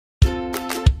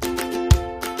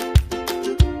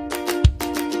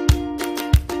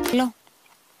ሄሎ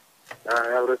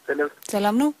አብሮስተለም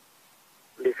ሰላም ነው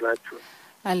እንዴት ናችሁ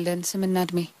አለን ስምና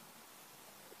እድሜ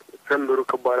ስም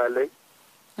ብሩክ ይባላል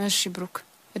እሺ ብሩክ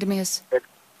እድሜስ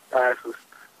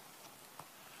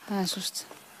 23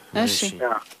 እሺ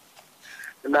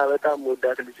እና በጣም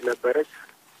ወዳት ልጅ ነበረች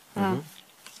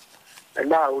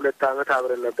እና 2 አመት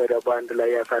አብረን ነበር በአንድ ላይ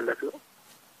ያሳለፍነው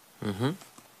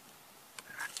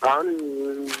አሁን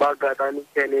ባጋጣሚ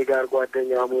ከኔ ጋር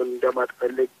ጓደኛ መሆን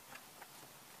እንደማትፈልግ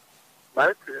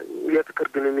ማለት የፍቅር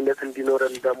ግንኙነት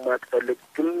እንዲኖረን እንደማትፈልግ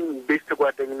ግን ቤስት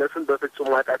ጓደኝነቱን በፍጹም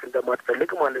ማጣት እንደማትፈልግ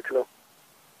ማለት ነው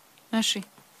እሺ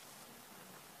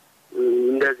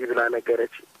እንደዚህ ብላ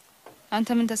ነገረች አንተ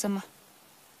ምን ተሰማ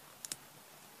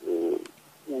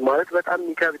ማለት በጣም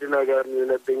የሚከብድ ነገር ነው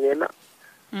የነበኝና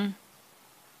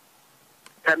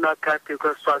ተናካቴው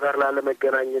ከሷ ጋር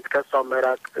ላለመገናኘት ከሷ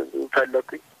መራቅ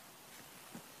ፈለኩኝ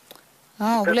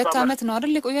 2 አመት ነው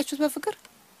አይደል የቆያችሁት በፍቅር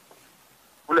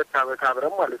 2 አመት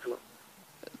አብረን ማለት ነው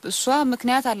እሷ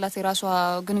ምክንያት አላት የራሷ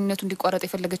ግንኙነቱ እንዲቋረጥ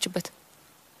የፈለገችበት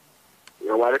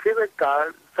ማለት በቃ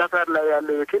ሰፈር ላይ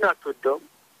ያለው የኪን አትወደው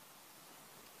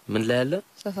ምን ላይ ያለ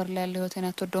ሰፈር ላይ ያለው የኪን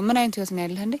አትወደው ምን አይነት ህይወት ነው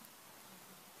ያለህ እንዴ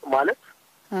ማለት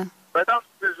በጣም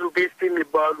ብዙ ቤስት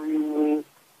የሚባሉ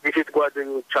የሴት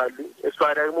ጓደኞች አሉ እሷ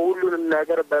ደግሞ ሁሉንም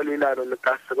ነገር በሌላ ነው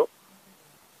የምታስበው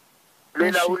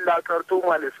ሌላ ሁላ ቀርቶ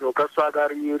ማለት ነው ከሷ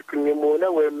ጋር ይርክኝም ሆነ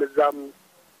ወይም እዛም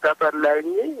ሰፈር ላይ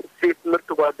ሴት ምርጥ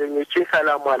ጓደኞቼ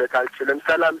ሰላም ማለት አልችልም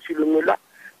ሰላም ሲሉኝላ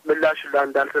ምላሽ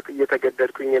እንዳልሰጥ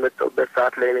እየተገደድኩኝ የመጣሁበት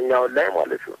ሰዓት ላይ ነኝ አሁን ላይ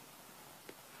ማለት ነው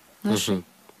እሺ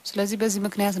ስለዚህ በዚህ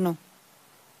ምክንያት ነው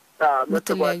ምርጥ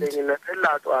ጓደኝነት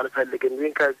ላጣው አልፈልግም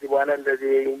ግን ከዚህ በኋላ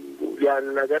እንደዚህ ያን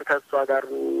ነገር ከሷ ጋር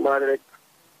ማድረግ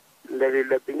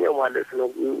እንደሌለብኝ ማለት ነው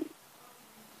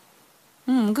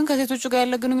ግን ከሴቶቹ ጋር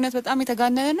ያለ ግንኙነት በጣም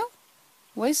የተጋነነ ነው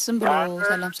ወይስ ዝም ብሎ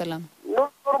ሰላም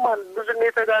ኖርማል ብዙም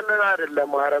የተጋነነ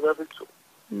አይደለም ኧረ በፍጹም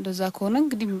እንደዛ ከሆነ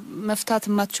እንግዲህ መፍታት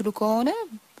የማትችሉ ከሆነ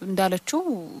እንዳለችው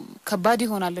ከባድ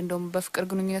ይሆናል እንደውም በፍቅር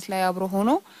ግንኙነት ላይ አብሮ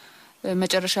ሆኖ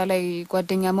መጨረሻ ላይ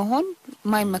ጓደኛ መሆን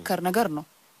ማይመከር ነገር ነው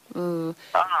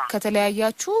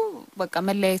ከተለያያችሁ በቃ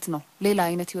መለያየት ነው ሌላ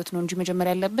አይነት ህይወት ነው እንጂ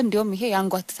መጀመሪያ ያለብን እንደውም ይሄ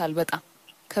ያንጓትታል በጣም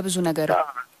ከብዙ ነገር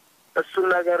እሱ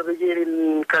ነገር በየሪን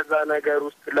ከዛ ነገር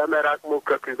ውስጥ ለመራቅ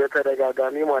ሞከርኩኝ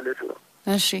በተደጋጋሚ ማለት ነው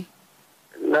እሺ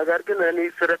ነገር ግን እኔ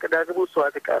ስርቅ ደግሞ እሷ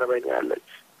ትቀርበኛለች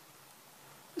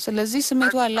ስለዚህ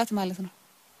ስሜቱ አላት ማለት ነው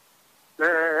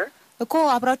እኮ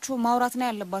አብራችሁ ማውራት ነው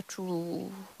ያለባችሁ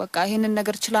በቃ ይሄንን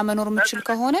ነገር ችላ መኖር የምትችል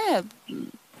ከሆነ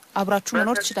አብራችሁ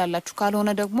መኖር ትችላላችሁ ካልሆነ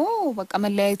ደግሞ በቃ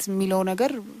መለያየት የሚለው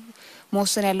ነገር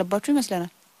መወሰን ያለባችሁ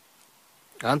ይመስለናል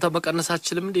አንተ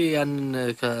መቀነሳችልም እንዴ ያንን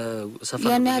ከሰፈር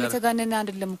ያን ያህል ተጋነነ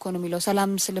አይደለም እኮ ነው የሚለው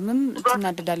ሰላም ስልምም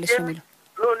ትናደዳለች ነው የሚለው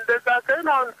እንደዛ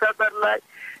ከሆነ ሰፈር ላይ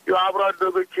ያብራ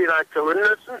አደጎቼ ናቸው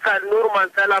እነሱን ኖርማል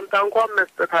ሰላምታ እንኳን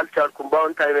መስጠት አልቻልኩም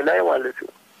በአሁን ታይም ላይ ማለት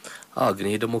ነው ግን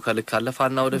ይሄ ደግሞ ከልክ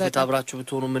አለፋና ወደፊት አብራችሁ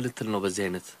ብትሆኑ ምን ልትል ነው በዚህ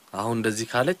አይነት አሁን እንደዚህ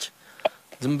ካለች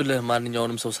ዝም ብለህ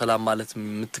ማንኛውንም ሰው ሰላም ማለት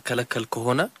የምትከለከል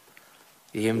ከሆነ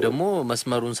ይሄም ደግሞ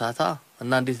መስመሩን ሳታ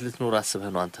እና እንዴት ልትኖር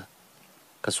አስበህ ነው አንተ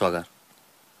ከሷ ጋር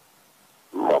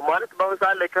ማለት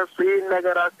በመሳለ ከሱ ይሄን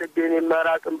ነገር አስደኝ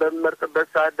መራቅን በመርጥበት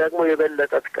ሰዓት ደግሞ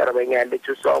የበለጠ ትቀርበኛለች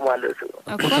እሷ ማለት ነው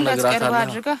እኮ እንደቀርባ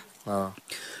አድርጋ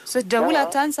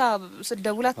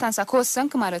ስትደውል አታንሳ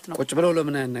ከወሰንክ ማለት ነው ቁጭ ብለው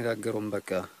ለምን አይነጋገሩም በቃ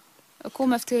እኮ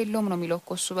መፍትሄ የለውም ነው የሚለው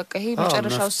እኮ እሱ በቃ ይሄ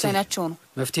መጨረሻው ውሳኔያቸው ነው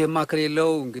መፍትሄ ማከል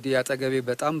የለው እንግዲህ አጠገቤ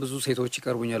በጣም ብዙ ሴቶች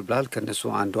ይቀርቡኛል ብላል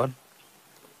ከነሱ አንዷን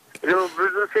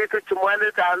ብዙ ሴቶች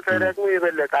ማለት አንተ ደግሞ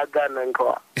የበለጠ አጋነንከው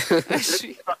እሺ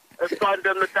እሷ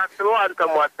እንደምታስበው አንተ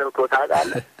ማስተርከው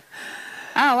ታውቃለህ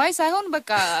አይ ሳይሆን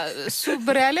በቃ እሱ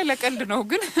ብር ያለ ለቀልድ ነው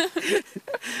ግን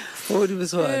ሆድ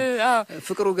ብሷል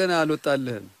ፍቅሩ ገና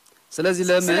አልወጣልህም ስለዚህ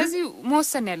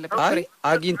መወሰን ያለበት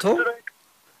አግኝቶ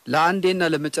ለአንዴና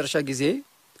ለመጨረሻ ጊዜ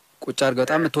ቁጭ አድርገው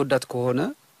በጣም የምትወዳት ከሆነ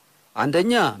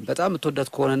አንደኛ በጣም የምትወዳት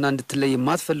ከሆነና እንድትለይ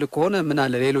የማትፈልግ ከሆነ ምን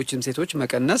አለ ሌሎችም ሴቶች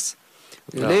መቀነስ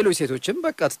ሌሎች ሴቶችም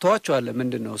በቃ ተዋቸዋለ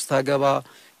ምንድነው ስታገባ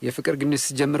የፍቅር ግንኙነት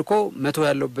ሲጀምርኮ መቶ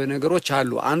ያለው በነገሮች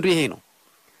አሉ አንዱ ይሄ ነው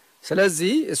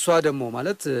ስለዚህ እሷ ደግሞ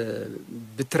ማለት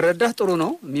ብትረዳህ ጥሩ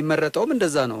ነው የሚመረጠውም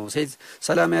እንደዛ ነው ሴት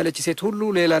ሰላም ያለች ሴት ሁሉ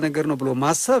ሌላ ነገር ነው ብሎ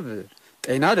ማሰብ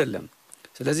ጤና አይደለም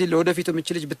ስለዚህ ለወደፊቱ ምንጭ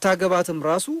ልጅ ብታገባትም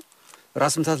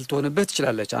ራስ ምታት ልትሆንበት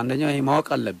ትችላለች አንደኛ ይሄ ማወቅ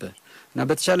አለበት እና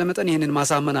በተቻለ መጠን ይሄንን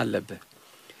ማሳመን አለበት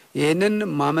ይሄንን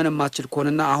ማመን ማችል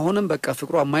ከሆነና አሁንም በቃ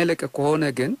ፍቅሩ የማይለቅ ከሆነ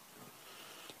ግን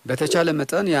በተቻለ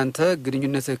መጠን ያንተ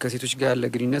ግንኙነት ከሴቶች ጋር ያለ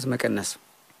ግንኙነት መቀነስ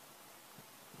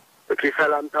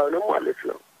ሰላምታውንም ማለት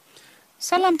ነው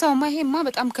ሰላምታውማ ይሄማ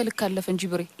በጣም ከልክ አለፈ እንጂ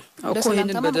ብሬ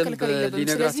ለሰላምታማ ከልከል ይለበም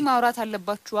ስለዚህ ማውራት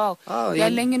አለባችሁ አዎ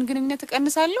ያለኝን ግንኙነት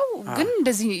ተቀንሳለሁ ግን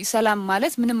እንደዚህ ሰላም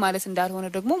ማለት ምንም ማለት እንዳልሆነ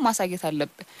ደግሞ ማሳየት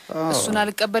አለበት እሱን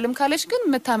አልቀበልም ካለሽ ግን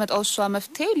መታመጣው እሷ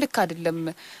መፍትሄ ልክ አይደለም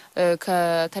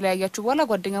ከተለያያችሁ በኋላ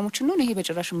ጓደኛሞች ነው ይሄ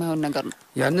በጭራሽ የማይሆን ነገር ነው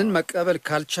ያንን መቀበል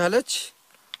ካልቻለች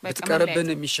በተቀረበን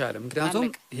የሚሻል ምክንያቱም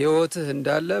ህይወትህ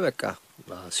እንዳለ በቃ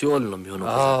ሲኦል ነው የሚሆነው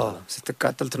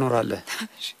ስትቃጠል ትኖራለህ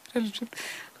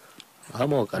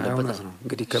አማው ካለበት ነው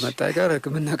እንግዲህ ከመጣይ ጋር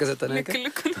ህክምና ከሰጠና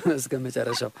እስከ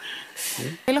መጨረሻው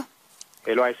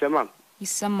ሄሎ አይሰማም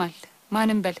ይሰማል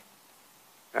ማንም በል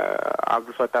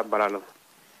አብዱል ፈታ ባላለው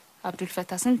አብዱል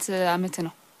ፈታ ስንት አመት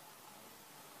ነው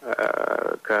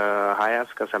ከ20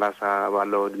 እስከ 30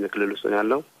 ባለው እድሜ ክልል ውስጥ ነው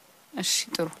ያለው እሺ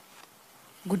ጥሩ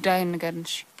ጉዳይ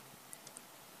ንገርንሽ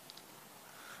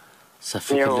ሰፊ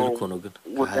ክልል እኮ ነው ግን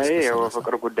ጉዳይ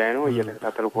የፍቅር ጉዳይ ነው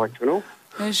እየተከታተልኳችሁ ነው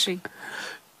እሺ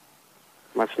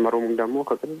መስመሩም ደግሞ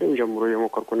ከቅድም ጀምሮ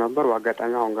የሞከርኩ ነበር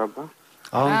ዋጋጣሚ አሁን ገባ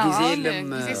አሁን ጊዜ የለም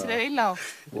ጊዜ ስለሌለው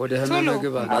ወደ ህመም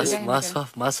ግባ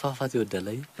ማስፋፋት ይወዳል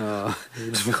አይ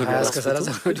እስከ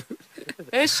 30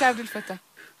 እሺ አብዱል ፈታ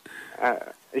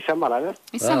ይሰማል አይደል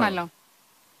ይሰማል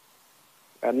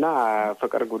እና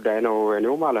ፍቅር ጉዳይ ነው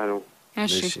እኔው ማለት ነው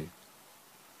እሺ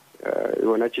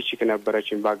የሆነች ቺክ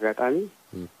ነበረችኝ ባጋጣሚ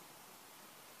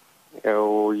ያው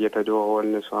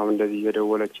እየተደዋወልን እሷም እንደዚህ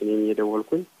እየደወለች እኔም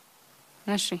እየደወልኩኝ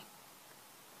እሺ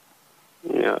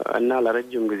እና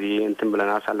ለረጅም ጊዜ እንትን ብለን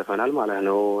አሳልፈናል ማለት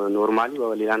ነው ኖርማሊ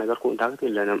በሌላ ነገር ኮንታክት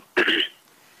የለንም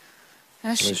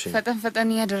እሺ ፈጠን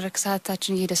ያደረክ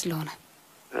ሰዓታችን እየሄደ ስለሆነ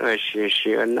እሺ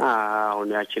እና አሁን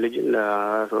ያቺ ልጅ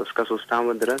እስከ 3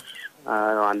 አመት ድረስ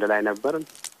አንድ ላይ ነበር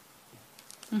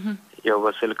ያው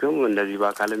በስልክም እንደዚህ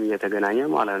በአካልም እየተገናኘ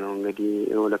ማለት ነው እንግዲህ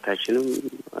ሁለታችንም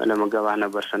ለመገባህ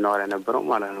ነበር ስናወራ ነበረው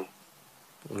ማለት ነው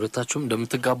ሁለታችሁም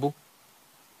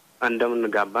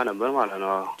እንደምትጋባ ነበር ማለት ነው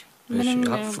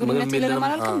ምንም የለም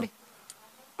አላልክም እንዴ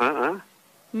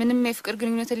ምንም የፍቅር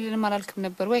ግንኙነት የለም አላልክም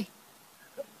ነበር ወይ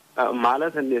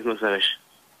ማለት እንዴት መሰለሽ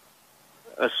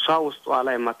እሷ ውስጧ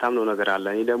ላይ የማታምነው ነገር አለ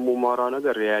እኔ ደግሞ ማውራው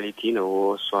ነገር ሪያሊቲ ነው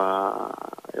እሷ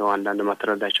ያው አንዳንድ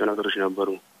ማትረዳቸው ነገሮች ነበሩ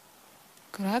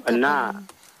እና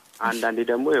አንዳንዴ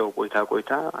ደግሞ ያው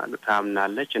ቆይታ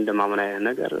ታምናለች እንደማመን አይነት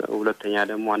ነገር ሁለተኛ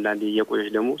ደግሞ አንዳንዴ የቆየች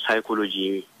ደግሞ ሳይኮሎጂ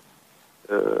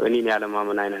እኔን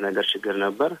ያለማመን አይነት ነገር ችግር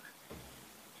ነበር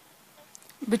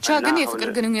ብቻ ግን የፍቅር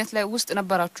ግንኙነት ላይ ውስጥ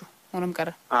ነበራችሁ ሆነም ቀረ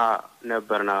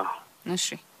ነበርና እሺ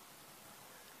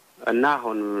እና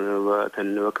አሁን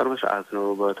በቅርብ ሰዓት ነው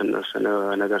በተነሰነ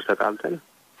ነገር ተጣልተን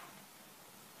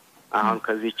አሁን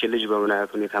ከዚህች ልጅ በምን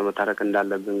አይነት ሁኔታ መታረቅ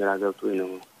እንዳለብን ግራ ገብቶኝ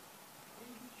ነው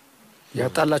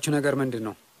ያጣላችሁ ነገር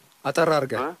ምንድነው አጠር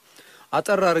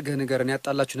አርገህ ንገረን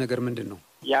ያጣላችሁ ነገር ምንድነው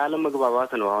ያለ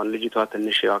መግባባት ነው አሁን ልጅቷ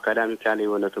ትንሽ አካዳሚካሊ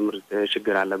የሆነ ትምህርት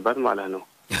ችግር አለባት ማለት ነው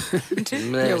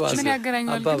ምን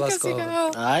ያገናኛል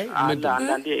አይ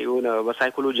አንዳንዴ የሆነ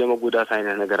በሳይኮሎጂ የመጎዳት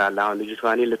አይነት ነገር አለ አሁን ልጅቷ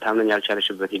እኔ ልታምነኝ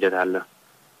ያልቻለችበት ሂደት አለ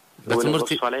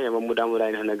በትምህርት ላይ የመሙዳሙድ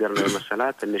አይነት ነገር ነው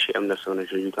መሰላት ትንሽ የእምነት ሰው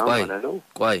ነች ልጅቷ ማለት ነው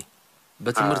ቆይ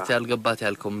በትምህርት ያልገባት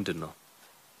ያልከው ምንድነው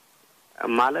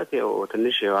ማለት ያው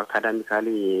ትንሽ አካዳሚካሊ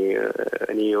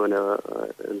እኔ የሆነ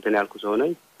እንትን ያልኩ ሰው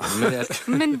ነኝ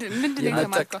ምንድነው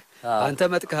የተማርከው አንተ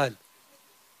መጥከሃል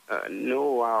ኖ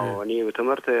ዋው እኔ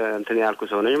በትምህርት እንትን ያልኩ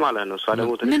ሰው ነኝ ማለት ነው እሷ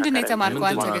ደግሞ ትንሽ ምንድነው የተማርከው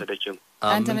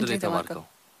አንተ ምንድነው የተማርከው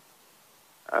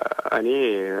እኔ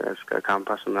እስከ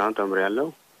ካምፓስ ምናምን ተምሬያለሁ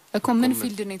እኮ ምን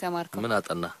ፊልድ ነው የተማርከው ምን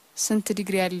አጠና ስንት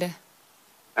ዲግሪ አለ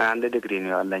አንድ ዲግሪ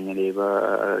ነው ያለኝ እኔ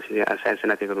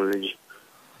በሳይንስና ቴክኖሎጂ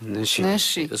እሺ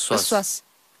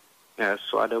እሷ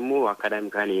ደግሞ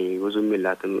አካዳሚካሊ ብዙም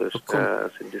የላትም እስከ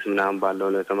 6 ምናምን ባለው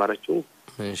ነው የተማረችው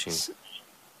እሺ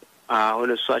አሁን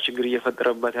እሷ ችግር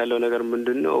እየፈጠረባት ያለው ነገር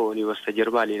ምንድነው እኔ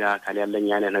በስተጀርባ ሌላ አካል ያለኝ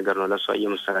አይነት ነገር ነው ለሷ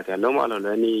እየመሰላት ያለው ማለት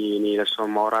ነው እኔ ለሷ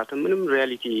ማውራት ምንም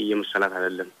ሪያሊቲ እየመሰላት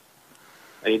አይደለም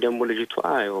እኔ ደግሞ ልጅቷ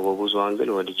ያው በብዙ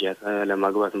አንግል ወዲያት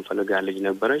ለማግባት እንፈልጋለን ልጅ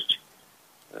ነበረች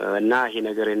እና ይሄ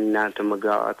ነገር እናንተ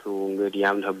መጋባቱ እንግዲህ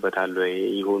ያምንህበታል ወይ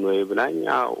ይሁን ወይ ብላኝ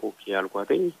ኦኬ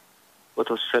አልኳትኝ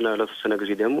ለተወሰነ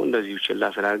ጊዜ ደግሞ እንደዚህ ይችላ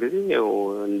ስላልጊዜ ያው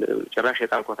ጭራሽ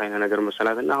የጣልኳት አይነት ነገር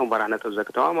መሰላትና አሁን በራነተ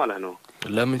ዘግተዋ ማለት ነው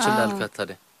ለምን ችላልካት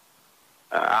ታዲያ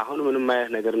አሁን ምንም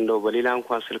አይነት ነገር እንደው በሌላ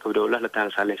እንኳን ስልክ ብደውልላት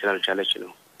ልታነሳለኝ ስላልቻለች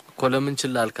ነው እኮ ለምን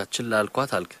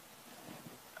ችላልኳት አልክ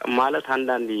ማለት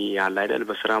አንዳንዴ ያለ አይደል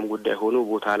በስራም ጉዳይ ሆኖ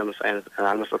ቦታ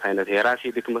አለመስጠት አይነት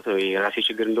የራሴ ድክመት ነው የራሴ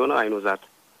ችግር እንደሆነ አይኖዛት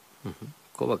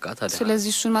እኮ በቃ ታዲያ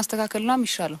ስለዚህ እሱን ማስተካከል ነው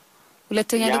የሚሻለው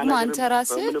ሁለተኛ ደግሞ አንተ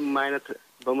ራስህ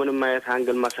በምንም አይነት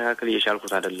አንግል ማስተካከል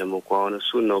እየቻልኩት አይደለም እኮ አሁን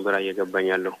እሱን ነው ግራ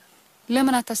እየገባኛለሁ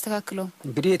ለምን አታስተካክለው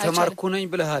እንግዲህ ተማርኩ ነኝ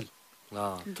ብለሃል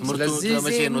ትምህርቱ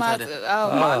ለመቼ ነው ታዲያ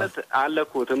ማለት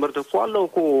አለኩ ትምህርት እኮ አለው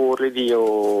እኮ ኦሬዲ ያው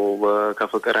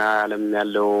ከፍቅር ዓለም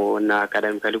ያለው እና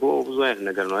አካዳሚካሊ እኮ ብዙ አይነት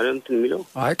ነገር ነው አይደል እንትን የሚለው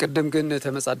አይ ቅድም ግን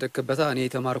ተመጻደቅከበታ እኔ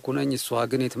የተማርኩ ነኝ እሷ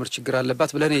ግን የትምህርት ችግር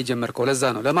አለባት ብለህ ነው የጀመርከው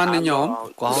ለዛ ነው ለማንኛውም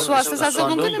እሷ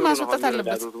አስተሳሰቡን ግን ማስወጣት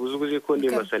አለበት ብዙ ጊዜ እኮ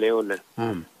እንደ መሰለ ይወለን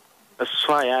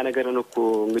እሷ ያ ነገርን እኮ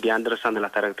እንግዲህ አንደርስታንድ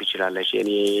ላታረግ ትችላለች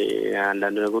እኔ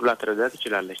አንዳንድ ነገር ላትረዳት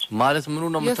ትችላለች ማለት ምኑ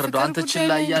ነው የምትረዳው አንተ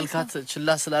ችላ ያልካት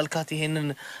ችላ ስላልካት ይሄንን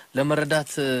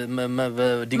ለመረዳት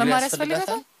በዲግሪ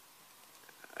ያስፈልጋታል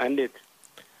እንዴት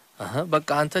በቃ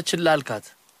አንተ ችላ አልካት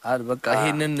በቃ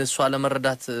ይሄንን እሷ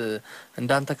ለመረዳት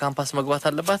እንዳንተ ካምፓስ መግባት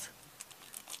አለባት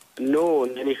ኖ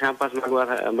እኔ ካምፓስ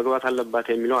መግባት አለባት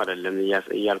የሚለው አይደለም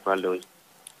እያልኳለሁ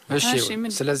እሺ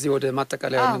ስለዚህ ወደ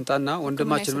ማጠቃለያው እንጣና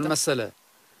ወንድማችን ምን መሰለ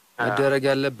መደረግ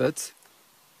ያለበት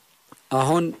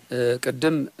አሁን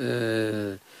ቅድም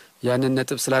ያንን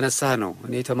ነጥብ ስላነሳህ ነው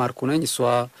እኔ ተማርኩ ነኝ እሷ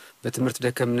በትምህርት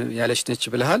ደከም ያለች ነች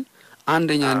ብለሃል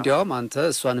አንደኛ እንዲያውም አንተ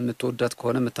እሷን የምትወዳት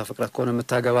ከሆነ የምታፈቅራት ከሆነ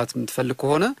የምታገባት የምትፈልግ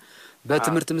ከሆነ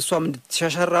በትምህርት ምሷም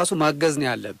እንድትሻሻል ራሱ ማገዝ ነው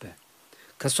ያለበት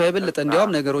ከሷ የበለጠ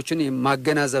እንዲያውም ነገሮችን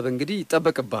ማገናዘብ እንግዲህ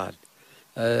ይጠበቅብሃል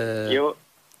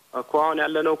እኮ አሁን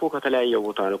ያለነው እኮ ከተለያየ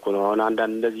ቦታ ነው እኮ ነው አሁን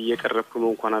አንዳንድ እንደዚህ እየቀረብኩ ነው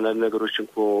እንኳን አንዳንድ ነገሮች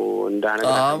እኮ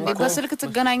እንዳነጋገር በስልክ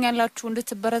ትገናኛላችሁ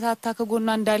እንድትበረታታ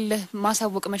ከጎና እንዳለ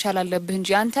ማሳወቅ መቻል አለብህ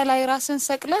እንጂ አንተ ላይ ራስን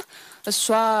ሰቅለህ እሷ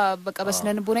በቃ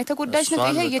በስነልቦና የተጎዳች ነው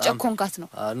ይሄ እየጨኮንካት ነው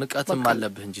ንቀትም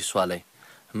አለብህ እንጂ እሷ ላይ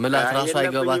ምላት ራሱ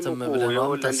አይገባትም ብለህ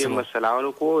ነው እንዴ መሰለ አሁን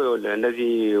እኮ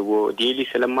እንደዚህ ዴሊ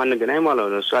ስለማንገናኝ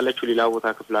ማለት ነው እሷ ያለችው ሌላ ቦታ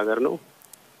ክፍለ ሀገር ነው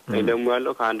እንደም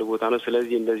ያለው ከአንድ ቦታ ነው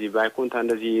ስለዚህ እንደዚህ ባይኮንታ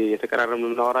እንደዚህ የተቀራረምን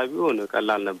እናወራ ቢሆን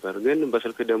ቀላል ነበር ግን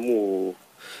በስልክ ደግሞ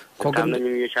ኮገንም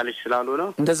የቻለች ስላልሆነ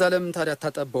እንደዛ ለምን ታዲያ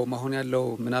ታጠበው አሁን ያለው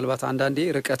ምናልባት አንዳንዴ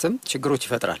ርቀትም ችግሮች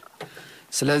ይፈጥራል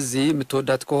ስለዚህ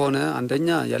የምትወዳት ከሆነ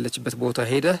አንደኛ ያለችበት ቦታ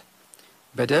ሄደህ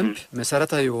በደንብ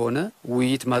መሰረታዊ የሆነ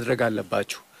ውይይት ማድረግ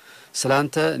አለባችሁ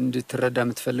ስላንተ እንድትረዳ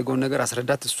የምትፈልገው ነገር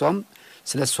አስረዳት እሷም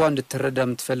ስለሷ እንድትረዳ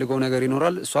የምትፈልገው ነገር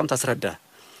ይኖራል እሷም ታስረዳ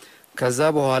ከዛ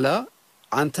በኋላ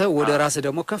አንተ ወደ ራስ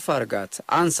ደግሞ ከፍ አርጋት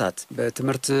አንሳት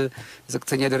በትምህርት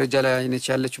ዝቅተኛ ደረጃ ላይ ነች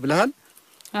ያለች ብለሃል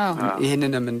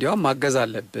ይሄንንም እንዲያውም ማገዝ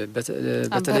አለበት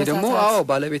በተለይ ደግሞ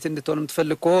ባለቤት እንድትሆን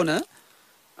የምትፈልግ ከሆነ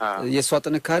የሷ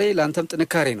ጥንካሬ ላንተም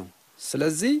ጥንካሬ ነው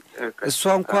ስለዚህ እሷ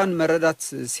እንኳን መረዳት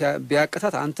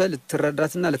ቢያቀታት አንተ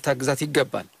ልትረዳትና ልታግዛት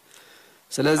ይገባል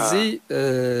ስለዚህ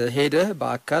ሄደህ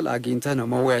በአካል አግኝተህ ነው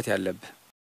መወያየት ያለብህ